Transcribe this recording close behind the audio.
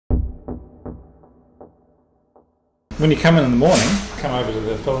When you come in the morning, come over to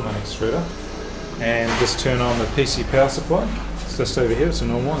the filament extruder and just turn on the PC power supply. It's just over here, it's a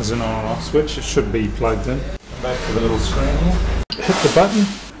normal one, there's an on and off switch, it should be plugged in. Back to the little screen here, hit the button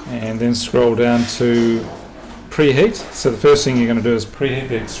and then scroll down to preheat. So the first thing you're going to do is preheat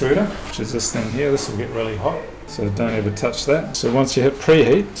the extruder, which is this thing here. This will get really hot, so don't ever touch that. So once you hit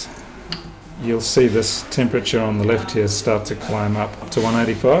preheat, you'll see this temperature on the left here start to climb up to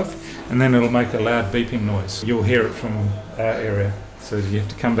 185, and then it'll make a loud beeping noise. You'll hear it from our area. So you have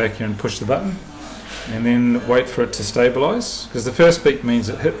to come back here and push the button and then wait for it to stabilize, because the first beep means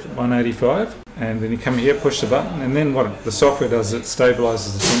it hit 185, and then you come here, push the button, and then what the software does, it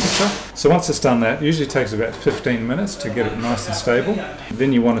stabilizes the temperature. So once it's done that, it usually takes about 15 minutes to get it nice and stable.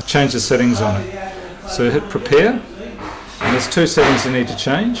 Then you want to change the settings on it. So hit prepare, and there's two settings you need to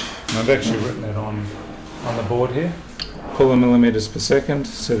change, and I've actually written it on the board here. Pull the millimeters per second,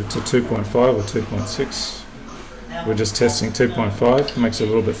 set it to 2.5 or 2.6. We're just testing 2.5, makes it a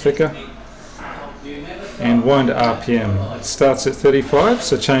little bit thicker. And wind to RPM. It starts at 35,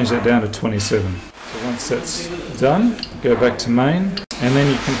 so change that down to 27. So once that's done, go back to main, and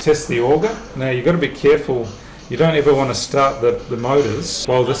then you can test the auger. Now you've got to be careful, you don't ever want to start the motors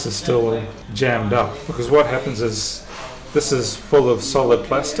while this is still jammed up, because what happens is this is full of solid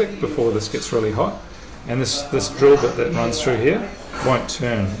plastic before this gets really hot, and this drill bit that runs through here won't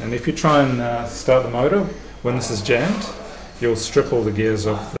turn. And if you try and start the motor when this is jammed, you'll strip all the gears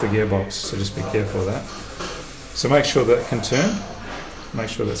off the gearbox, so just be careful of that. So make sure that it can turn, make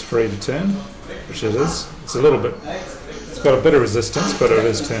sure that's free to turn, which it is. It's a little bit, it's got a bit of resistance, but it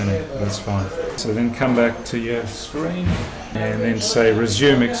is turning, that's fine. So then come back to your screen and then say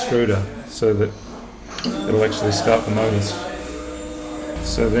resume extruder, so that it'll actually start the motors.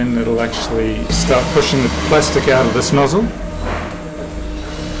 So then it'll actually start pushing the plastic out of this nozzle.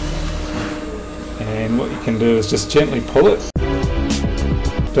 And what you can do is just gently pull it.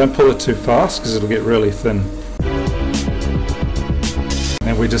 Don't pull it too fast because it'll get really thin.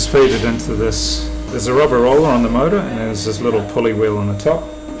 And we just feed it into this. There's a rubber roller on the motor and there's this little pulley wheel on the top.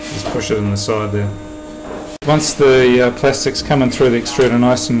 Just push it in the side there. Once the plastic's coming through the extruder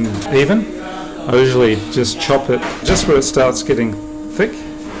nice and even, I usually just chop it just where it starts getting thick.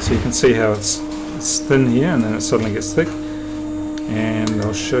 So you can see how it's thin here and then it suddenly gets thick. And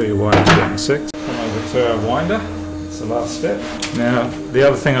I'll show you why in a sec. Come over to our winder. It's the last step. Now, the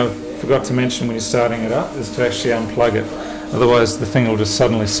other thing I forgot to mention when you're starting it up is to actually unplug it. Otherwise, the thing will just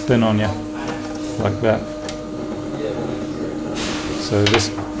suddenly spin on you, like that. So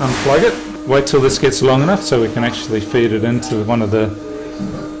just unplug it. Wait till this gets long enough so we can actually feed it into one of the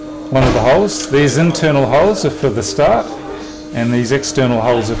holes. These internal holes are for the start, and these external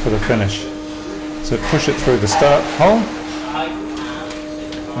holes are for the finish. So push it through the start hole,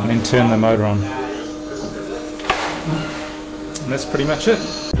 and then turn the motor on. And that's pretty much it.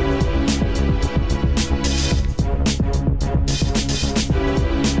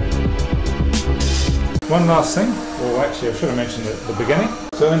 One last thing, or actually I should have mentioned it at the beginning.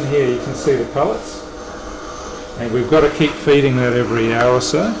 So in here you can see the pellets, and we've got to keep feeding that every hour or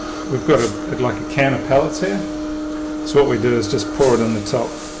so. We've got like a can of pellets here. So what we do is just pour it in the top,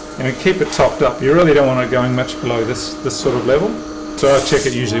 and keep it topped up. You really don't want it going much below this sort of level. So I check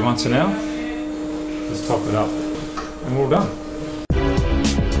it usually once an hour. Just top it up, and we're all done.